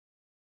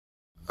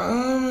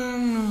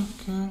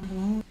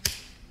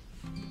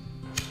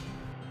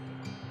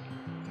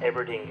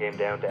Everything came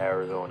down to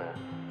Arizona,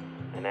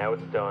 and now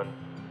it's done,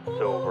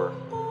 it's over,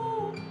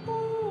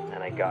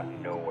 and I got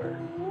nowhere.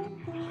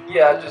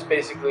 Yeah, just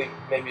basically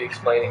maybe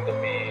explaining to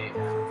me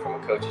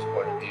from a coach's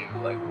point of view,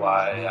 like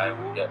why I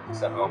would get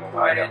sent home or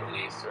why I got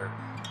released, or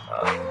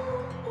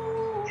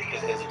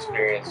his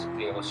experience,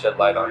 being able to shed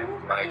light on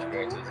my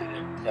experiences,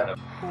 and kind of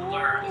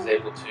is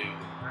able to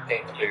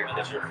paint a bigger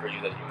picture for you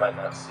that you might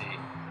not see.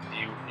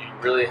 You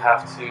really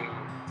have to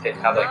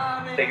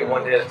take it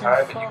one day at a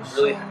time, but you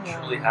really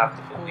truly have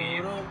to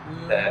believe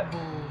that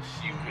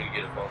you could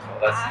get a phone call.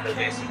 That's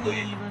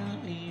basically.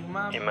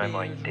 In my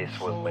mind, this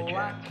was my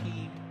chance.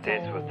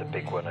 This was the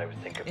big one I was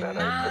thinking about. I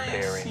was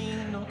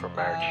preparing for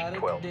March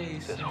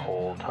 12th this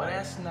whole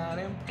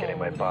time, getting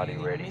my body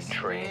ready,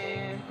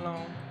 training,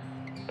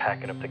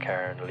 packing up the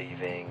car and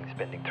leaving,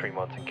 spending 3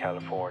 months in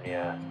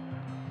California,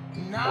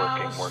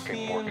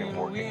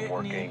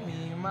 working,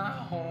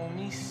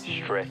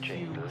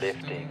 stretching,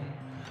 lifting,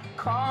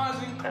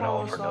 and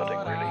all for nothing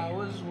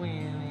really.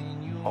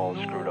 All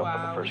screwed up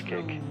on the first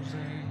kick,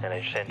 and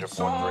I just ended up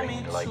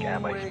wondering, like,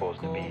 am I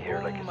supposed to be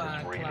here? Like, is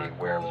this really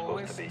where I'm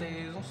supposed to be?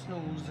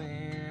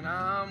 And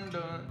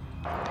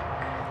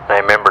I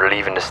remember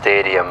leaving the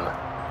stadium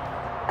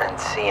and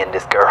seeing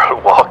this girl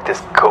walk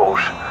this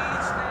goat,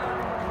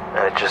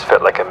 and it just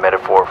felt like a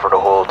metaphor for the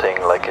whole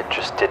thing. Like, it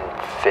just didn't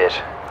fit.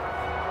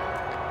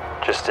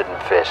 Just didn't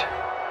fit.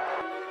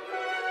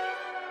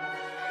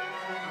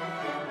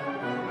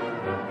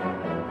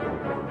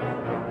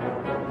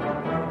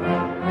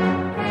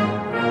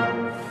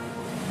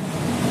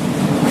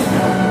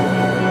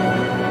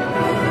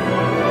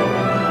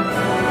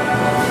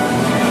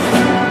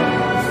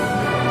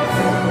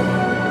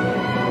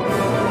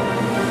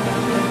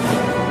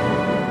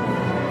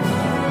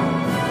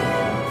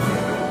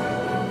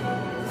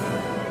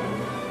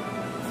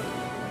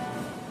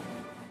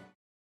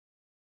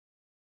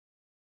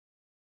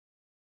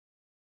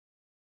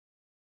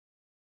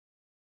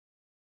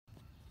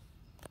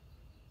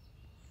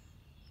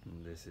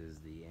 This is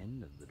the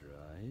end of the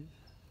drive.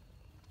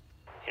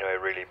 You know, I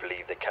really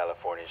believe that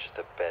California is just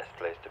the best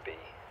place to be.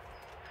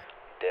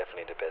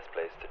 Definitely the best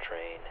place to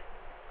train.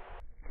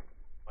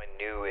 I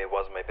knew it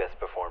wasn't my best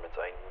performance.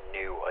 I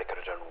knew I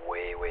could have done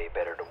way, way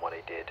better than what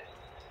I did.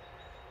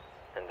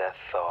 And that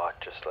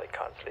thought just like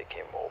constantly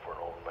came over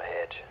and over my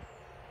head.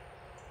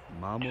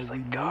 Mama, just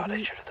like, God, I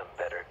should have done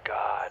better.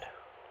 God,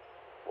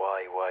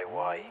 why?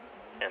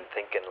 And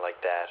thinking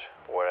like that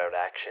without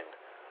action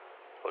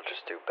will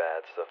just do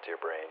bad stuff to your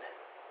brain.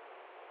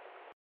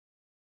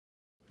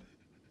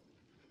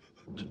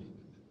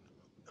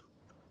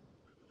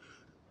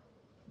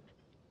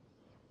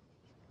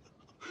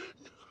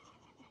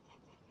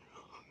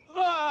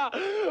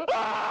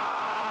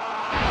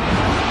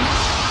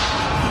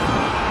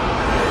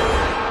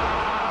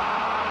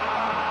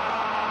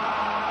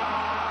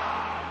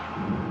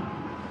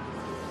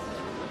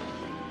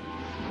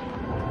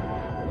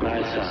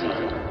 My son.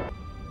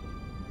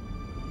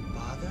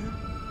 Father?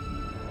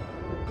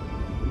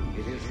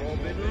 It is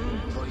forbidden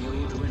for you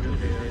to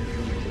interfere.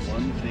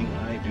 One thing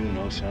I do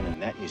know, son,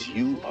 and that is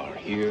you are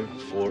here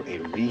for a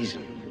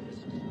reason.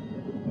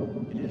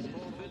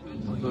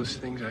 All those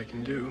things I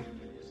can do,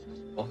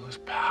 all those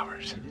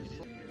powers.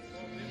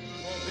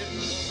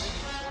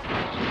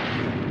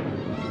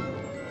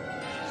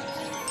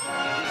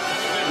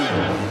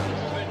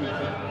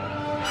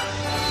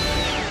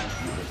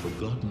 You have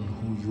forgotten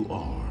who you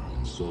are,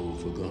 and so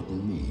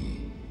forgotten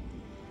me.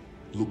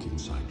 Look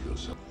inside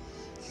yourself.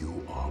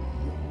 You are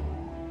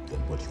more than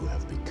what you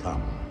have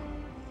become.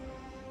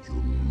 You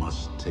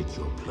must take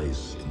your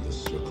place in the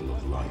circle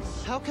of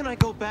life. How can I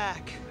go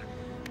back?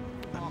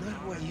 I'm not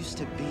who I used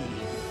to be.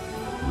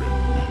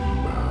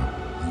 Remember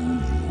who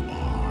you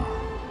are.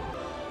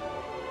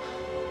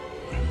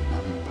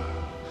 Remember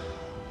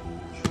who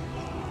you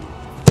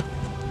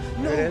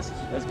are. No, There it is.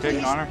 That's good,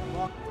 please. Connor.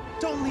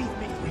 Don't leave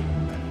me.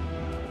 Remember.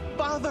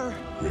 Father,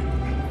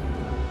 Remember.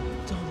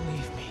 don't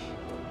leave me.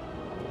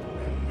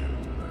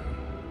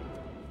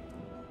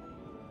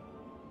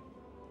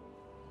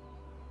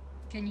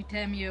 Can you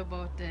tell me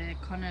about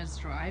Connor's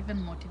drive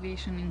and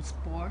motivation in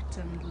sports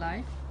and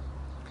life?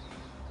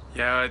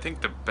 Yeah, I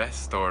think the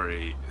best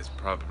story is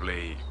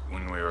probably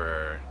when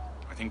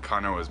I think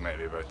Conor was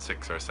maybe about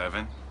 6 or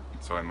 7,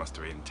 so I must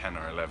have been 10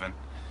 or 11.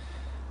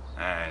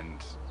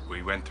 And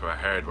we went to a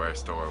hardware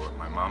store with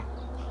my mum,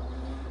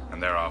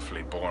 and they're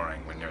awfully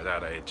boring when you're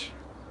that age.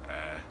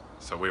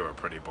 So we were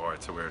pretty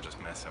bored, so we were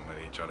just messing with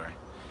each other.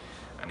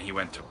 And he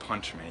went to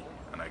punch me,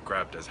 and I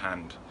grabbed his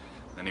hand.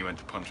 Then he went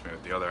to punch me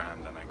with the other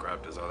hand, and I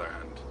grabbed his other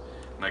hand.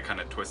 And I kind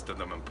of twisted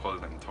them and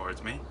pulled them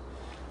towards me.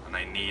 And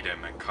I kneed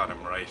him and caught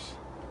him right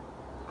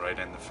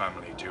in the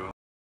family jewel.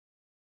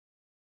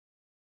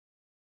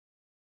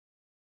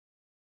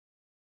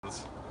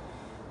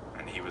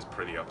 And he was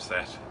pretty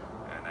upset,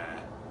 and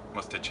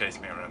must have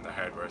chased me around the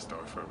hardware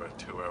store for about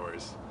 2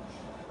 hours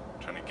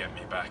trying to get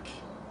me back.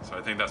 So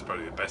I think that's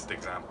probably the best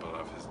example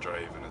of his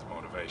drive and his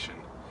motivation.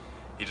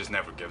 he just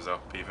never gives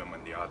up, even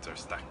when the odds are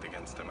stacked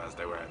against him, as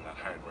they were in that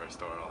hardware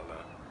store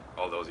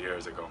all those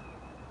years ago.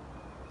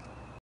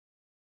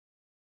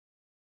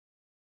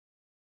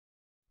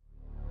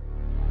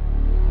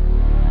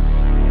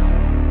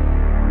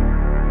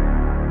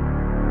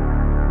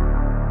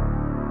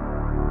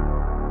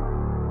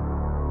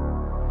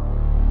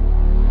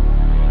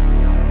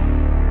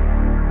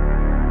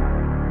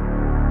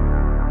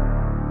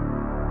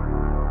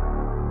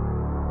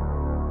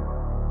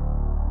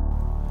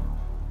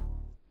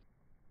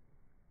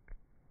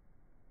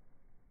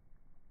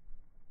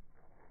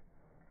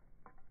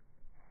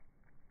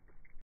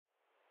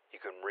 You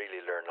can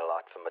really learn a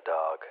lot from a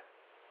dog.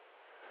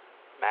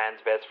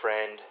 Man's best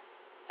friend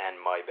and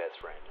my best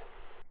friend.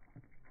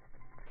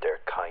 Their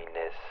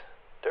kindness,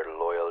 their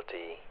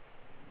loyalty,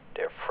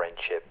 their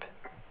friendship.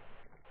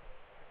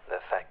 The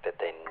fact that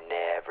they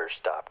never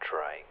stop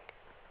trying.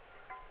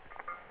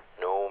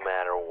 No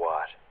matter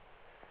what.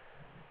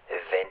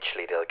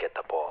 Eventually they'll get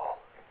the ball.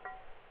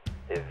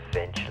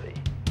 Eventually.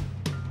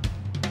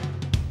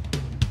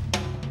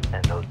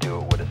 And they'll do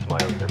it with a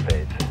smile on their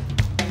face.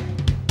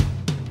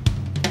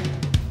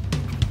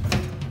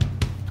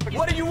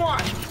 What do you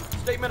want?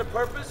 Statement of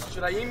purpose?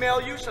 Should I email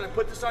you? Should I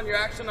put this on your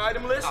action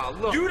item list? Oh,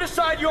 look. You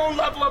decide your own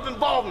level of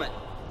involvement.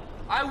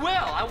 I will.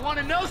 I want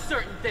to know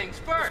certain things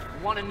first. I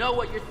want to know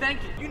what you're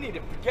thinking. You need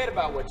to forget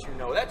about what you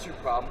know. That's your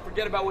problem.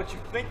 Forget about what you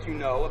think you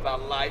know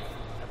about life,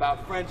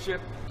 about friendship,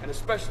 and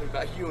especially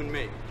about you and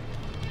me.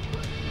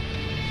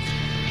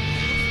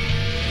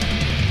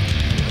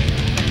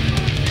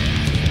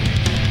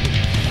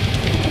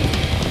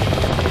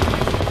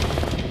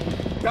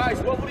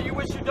 Guys, what would you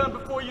wish you'd done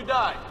before you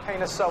died?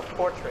 Paint a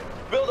self-portrait.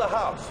 Build a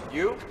house.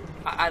 You?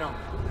 I don't know.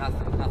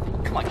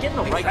 Nothing. Come on, get in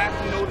the right.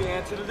 Exactly know the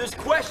answer to this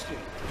question.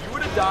 If you were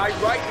to die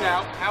right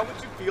now, how would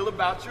you feel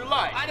about your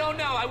life? I don't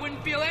know. I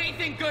wouldn't feel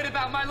anything good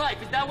about my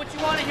life. Is that what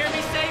you want to hear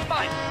me say?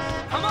 Fine.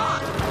 Come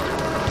on.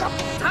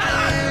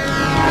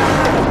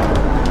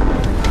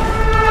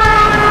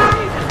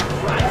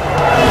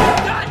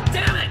 God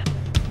damn it!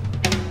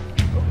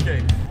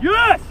 Okay.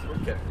 Yes!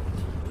 Okay.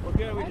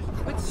 Okay, we just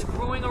quit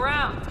screwing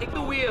around. Take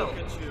the wheel. Look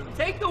at you.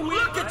 Take the wheel.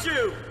 Look at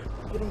you!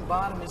 Hitting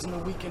bottom isn't a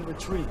weekend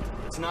retreat.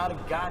 It's not a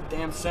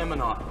goddamn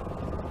seminar.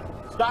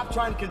 Stop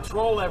trying to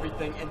control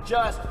everything and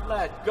just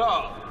let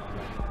go.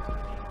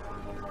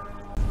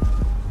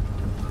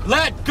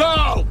 Let go!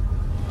 All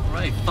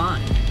right,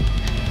 fine.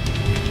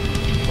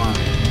 Fine.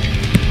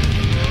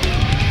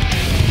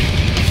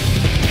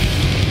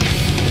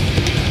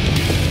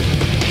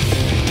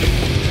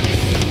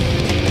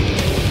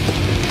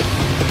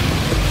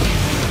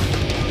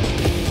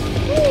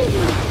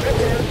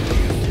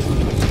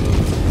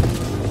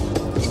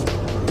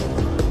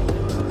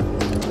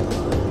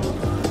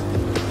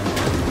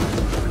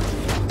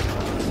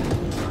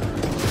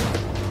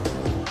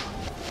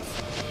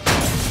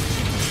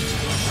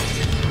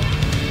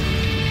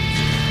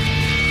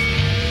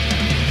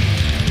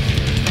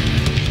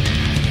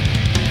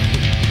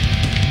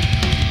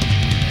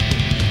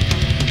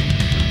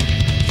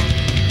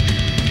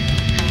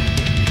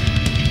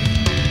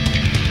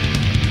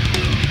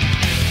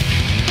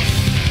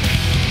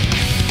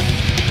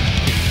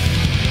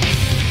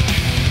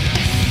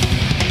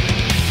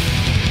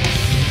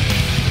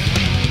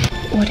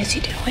 What is he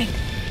doing?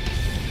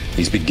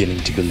 He's beginning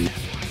to believe.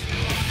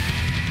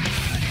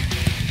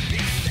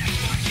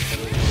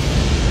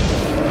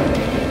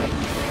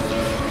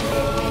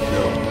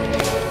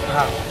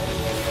 How?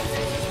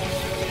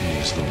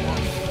 He's the one.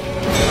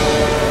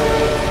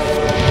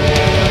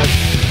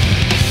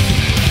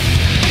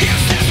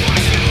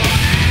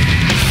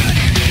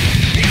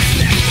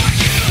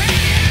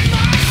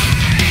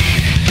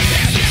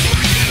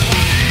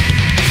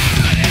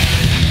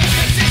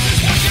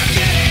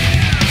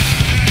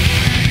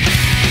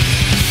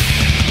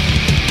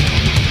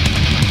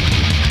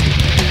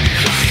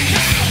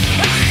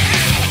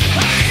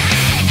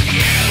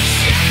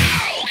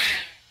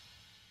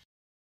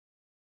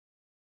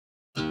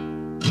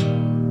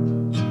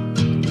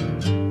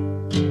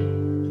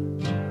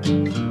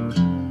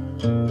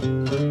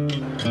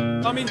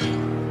 I mean,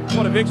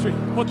 what a victory.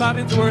 Put that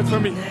into words for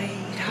me.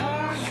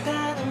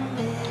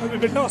 I'm a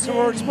bit lost for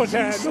words, but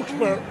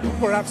look,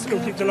 we're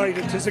absolutely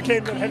delighted. It's a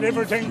game that had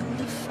everything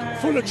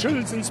full of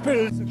chills and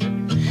spills.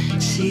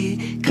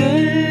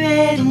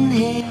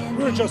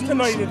 We're just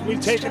delighted. We'll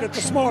take it at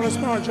the smallest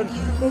margin,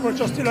 but we're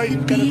just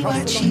delighted to get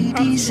across the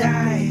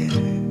line.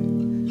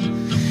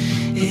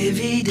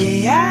 Every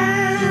day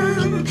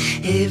I'm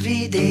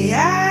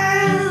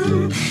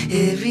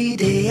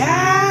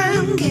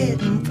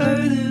getting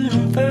further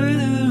and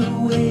further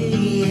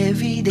away.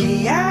 Every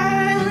day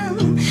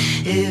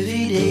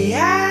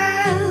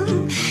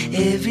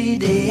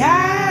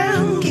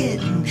I'm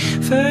getting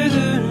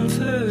further and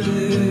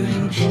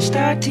further, and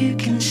start to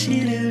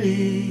consider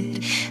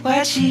it.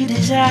 What she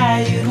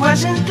desired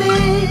wasn't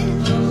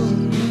this.